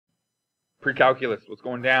Pre-calculus, what's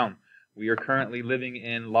going down? We are currently living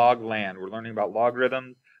in log land. We're learning about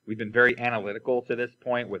logarithms. We've been very analytical to this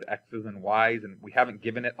point with x's and y's, and we haven't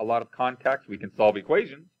given it a lot of context. We can solve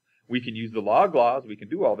equations. We can use the log laws. We can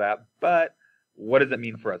do all that, but what does it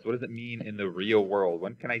mean for us? What does it mean in the real world?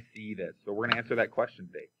 When can I see this? So we're going to answer that question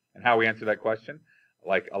today. And how we answer that question,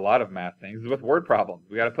 like a lot of math things, is with word problems.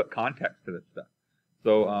 We got to put context to this stuff.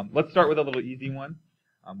 So let's start with a little easy one.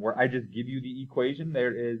 Where I just give you the equation.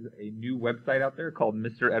 There is a new website out there called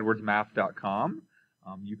MrEdwardsMath.com.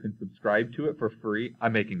 You can subscribe to it for free.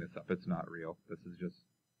 I'm making this up. It's not real. This is just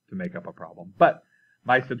to make up a problem. But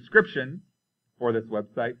my subscription for this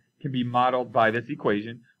website can be modeled by this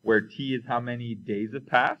equation, where T is how many days have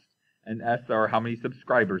passed, and S are how many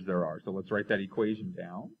subscribers there are. So let's write that equation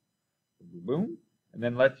down. Boom. And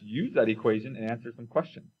then let's use that equation and answer some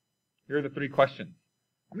questions. Here are the 3 questions.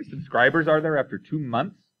 How many subscribers are there after 2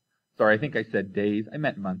 months? Sorry, I think I said days. I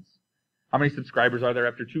meant months. How many subscribers are there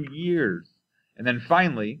after 2 years? And then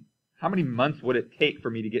finally, how many months would it take for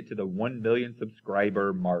me to get to the 1 million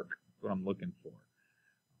subscriber mark? That's what I'm looking for.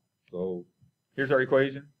 So here's our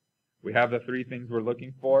equation. We have the 3 things we're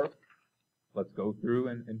looking for. Let's go through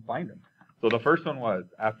and find them. So the first one was,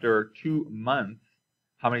 after 2 months,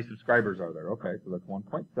 how many subscribers are there? Okay, so that's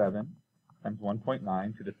 1.7 times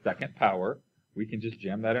 1.9 to the second power. We can just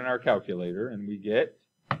jam that in our calculator, and we get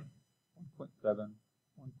 1.7, 1.9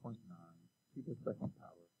 to the second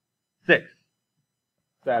power. 6.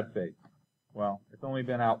 Sad face. Well, it's only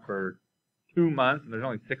been out for 2 months, and there's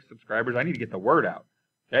only 6 subscribers. I need to get the word out.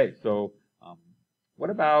 Okay, so what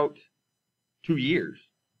about 2 years?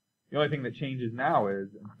 The only thing that changes now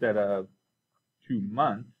is, instead of 2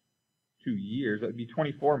 months, 2 years, it would be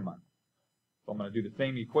 24 months. So I'm going to do the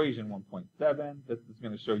same equation, 1.7. This is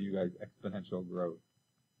going to show you guys exponential growth.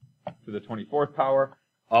 To the 24th power,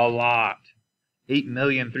 a lot.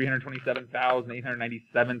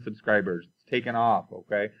 8,327,897 subscribers. It's taken off,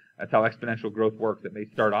 okay? That's how exponential growth works. It may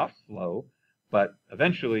start off slow, but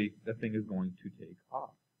eventually the thing is going to take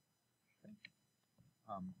off. Okay?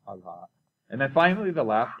 A lot. And then finally, the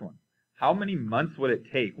last one. How many months would it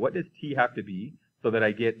take? What does T have to be so that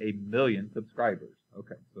I get 1 million subscribers?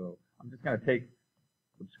 Okay, so I'm just going to take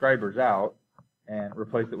subscribers out and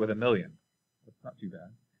replace it with 1 million. That's not too bad.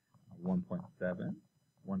 1.7,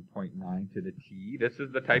 1.9 to the T. This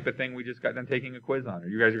is the type of thing we just got done taking a quiz on, or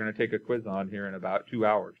you guys are going to take a quiz on here in about 2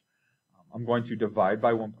 hours. I'm going to divide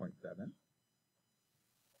by 1.7.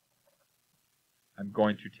 I'm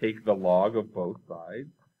going to take the log of both sides.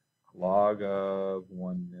 Log of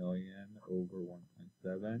 1 million over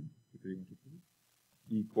 1.7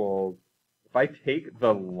 equals, if I take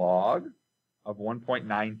the log of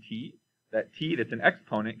 1.9t, that t that's an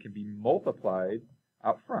exponent can be multiplied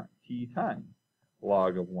out front, t times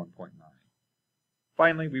log of 1.9.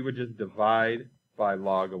 Finally, we would just divide by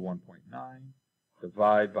log of 1.9,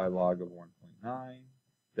 divide by log of 1.9.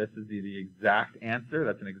 This is the exact answer.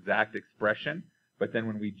 That's an exact expression. But then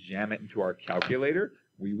when we jam it into our calculator,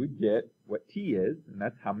 we would get what t is, and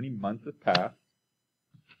that's how many months have passed,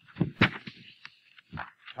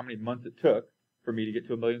 how many months it took for me to get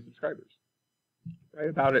to 1 million subscribers. Right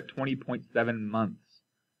about at 20.7 months.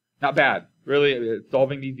 Not bad. Really, it's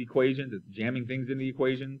solving these equations. It's jamming things into the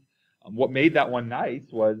equations. What made that one nice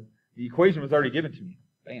was the equation was already given to me.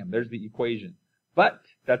 Bam, there's the equation. But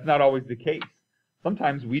that's not always the case.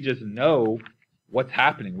 Sometimes we just know what's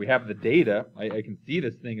happening. We have the data. I can see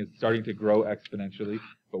this thing is starting to grow exponentially,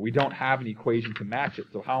 but we don't have an equation to match it.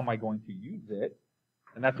 So how am I going to use it?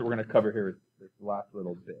 And that's what we're going to cover here, this last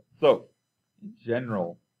little bit. So, in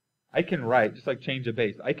general, I can write, just like change of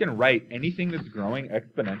base, I can write anything that's growing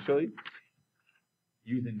exponentially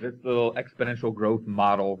using this little exponential growth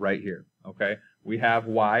model right here, okay? We have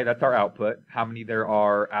y, that's our output, how many there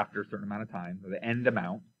are after a certain amount of time, the end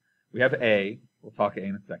amount. We have a, we'll talk a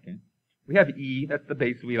in a second. We have e, that's the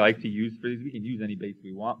base we like to use for these. We can use any base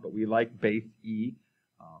we want, but we like base e.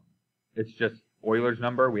 It's just Euler's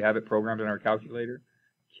number. We have it programmed in our calculator.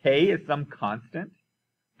 K is some constant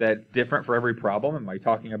that's different for every problem. Am I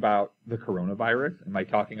talking about the coronavirus? Am I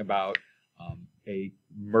talking about a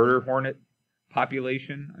murder hornet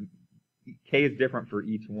population? K is different for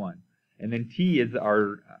each one. And then T is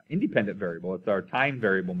our independent variable. It's our time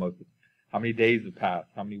variable mostly. How many days have passed,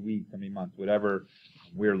 how many weeks, how many months, whatever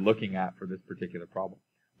we're looking at for this particular problem.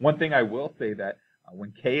 One thing I will say that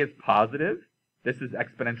when K is positive, this is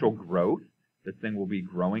exponential growth. This thing will be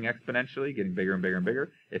growing exponentially, getting bigger and bigger and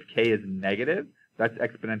bigger. If K is negative, that's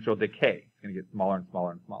exponential decay. It's going to get smaller and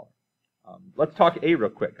smaller and smaller. Let's talk A real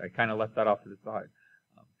quick. I kind of left that off to the side.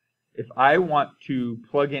 If I want to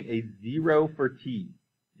plug in a 0 for T,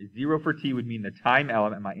 A 0 for t would mean the time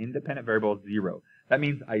element, my independent variable, is 0. That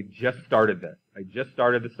means I just started this. I just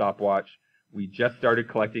started the stopwatch. We just started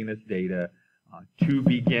collecting this data to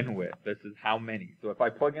begin with. This is how many. So if I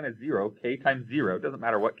plug in a 0, k times 0, it doesn't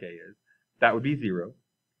matter what k is, that would be 0.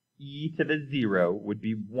 E to the 0 would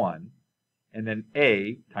be 1. And then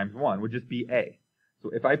a times 1 would just be a.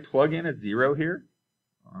 So if I plug in a 0 here,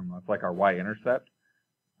 that's like our y-intercept,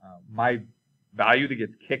 my value that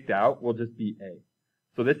gets kicked out will just be a.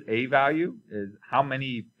 So this a value is how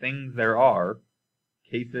many things there are,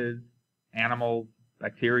 cases, animals,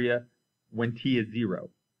 bacteria, when t is 0.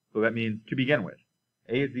 So that means to begin with.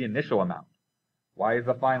 A is the initial amount. Y is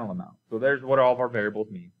the final amount. So there's what all of our variables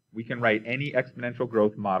mean. We can write any exponential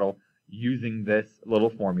growth model using this little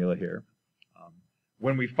formula here.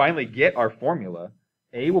 When we finally get our formula,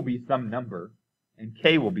 a will be some number, and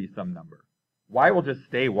k will be some number. Y will just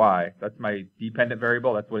stay y. That's my dependent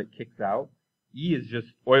variable. That's what it kicks out. E is just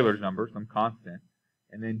Euler's number, some constant.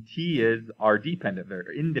 And then t is our independent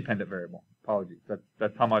variable. Apologies.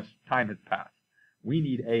 That's how much time has passed. We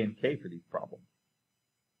need a and k for these problems.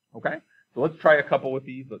 Okay? So let's try a couple with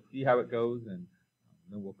these. Let's see how it goes, and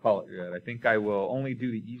then we'll call it good. I think I will only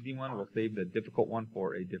do the easy one. We'll save the difficult one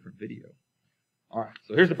for a different video. All right,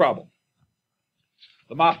 so here's the problem.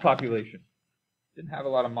 The moth population. Didn't have a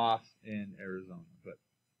lot of moths in Arizona, but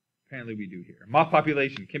apparently we do here. Moth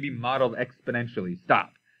population can be modeled exponentially.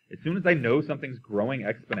 Stop. As soon as I know something's growing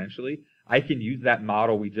exponentially, I can use that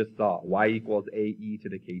model we just saw, y equals ae to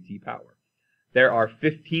the kt power. There are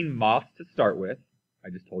 15 moths to start with. I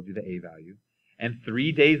just told you the a value. And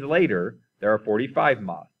 3 days later, there are 45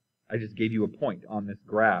 moths. I just gave you a point on this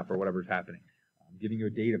graph or whatever's happening. I'm giving you a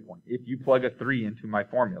data point. If you plug a 3 into my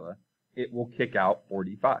formula, it will kick out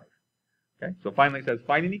 45. Okay, so finally it says,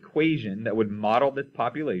 find an equation that would model this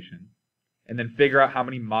population and then figure out how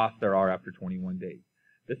many moths there are after 21 days.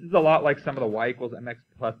 This is a lot like some of the y equals mx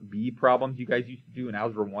plus b problems you guys used to do in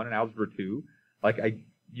Algebra 1 and Algebra 2.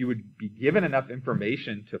 You would be given enough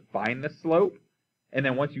information to find the slope, and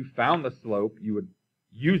then once you found the slope, you would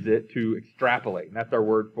use it to extrapolate. And that's our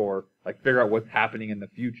word for, figure out what's happening in the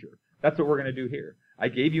future. That's what we're going to do here. I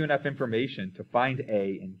gave you enough information to find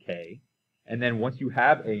a and k, and then once you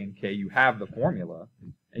have a and k, you have the formula,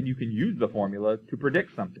 and you can use the formula to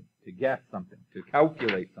predict something, to guess something, to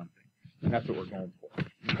calculate something. And that's what we're going for.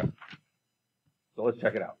 Okay. So let's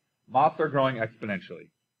check it out. Moths are growing exponentially.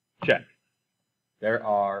 Check. There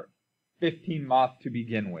are 15 moths to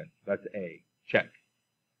begin with. That's A. Check.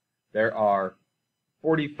 There are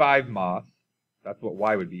 45 moths. That's what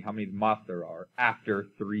Y would be. How many moths there are after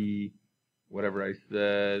 3, whatever I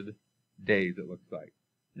said, days it looks like.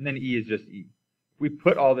 And then E is just E. If we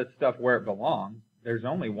put all this stuff where it belongs, there's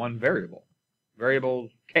only one variable.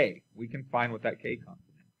 Variable's K. We can find what that K constant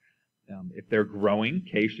is. If they're growing,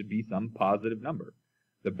 K should be some positive number.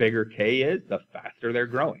 The bigger K is, the faster they're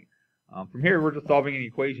growing. From here, we're just solving an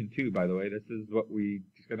equation too, by the way. This is what we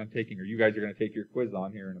just got done taking, or you guys are going to take your quiz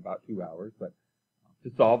on here in about 2 hours. But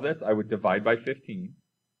to solve this, I would divide by 15.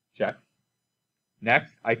 Check.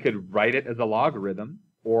 Next, I could write it as a logarithm,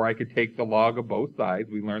 or I could take the log of both sides.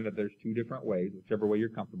 We learned that there's 2 different ways, whichever way you're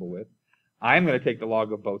comfortable with. I'm going to take the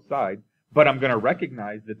log of both sides, but I'm going to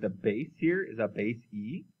recognize that the base here is a base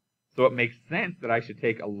E, so it makes sense that I should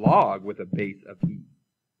take a log with a base of E,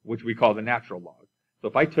 which we call the natural log. So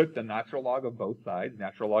if I took the natural log of both sides,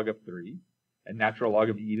 natural log of 3, and natural log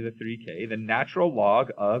of e to the 3k, the natural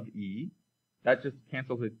log of e, that just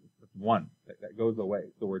cancels it. It's 1. That goes away.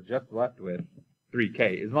 So we're just left with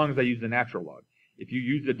 3k, as long as I use the natural log. If you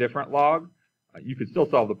used a different log, you could still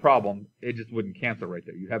solve the problem. It just wouldn't cancel right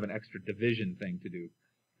there. You'd have an extra division thing to do,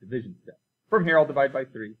 division step. From here, I'll divide by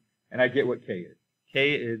 3, and I get what k is.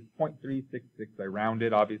 K is 0.366. I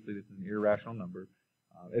rounded. Obviously, this is an irrational number.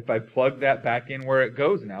 If I plug that back in where it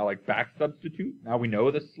goes now, like back substitute, now we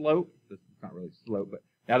know the slope. This is not really slope, but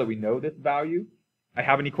now that we know this value, I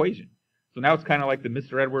have an equation. So now it's kind of like the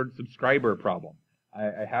Mr. Edwards subscriber problem.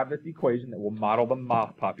 I have this equation that will model the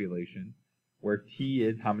moth population, where t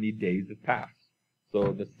is how many days have passed.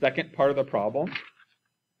 So the second part of the problem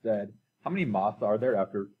said, how many moths are there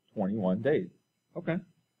after 21 days? Okay.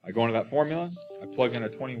 I go into that formula, I plug in a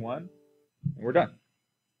 21, and we're done.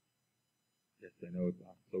 Yes, I know it's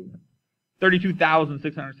so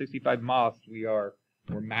 32,665 moths. We're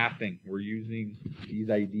mathing. We're using these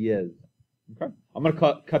ideas. Okay. I'm going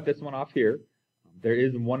to cut this one off here. There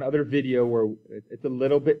is one other video where it's a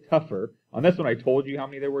little bit tougher. On this one, I told you how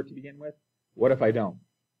many there were to begin with. What if I don't?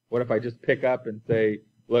 What if I just pick up and say,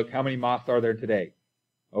 look, how many moths are there today?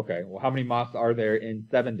 Okay, well, how many moths are there in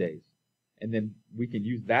 7 days? And then we can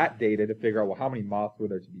use that data to figure out, well, how many moths were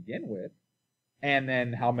there to begin with? and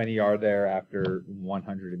then how many are there after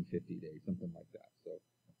 150 days, something like that.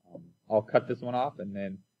 So I'll cut this one off and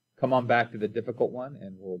then come on back to the difficult one,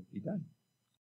 and we'll be done.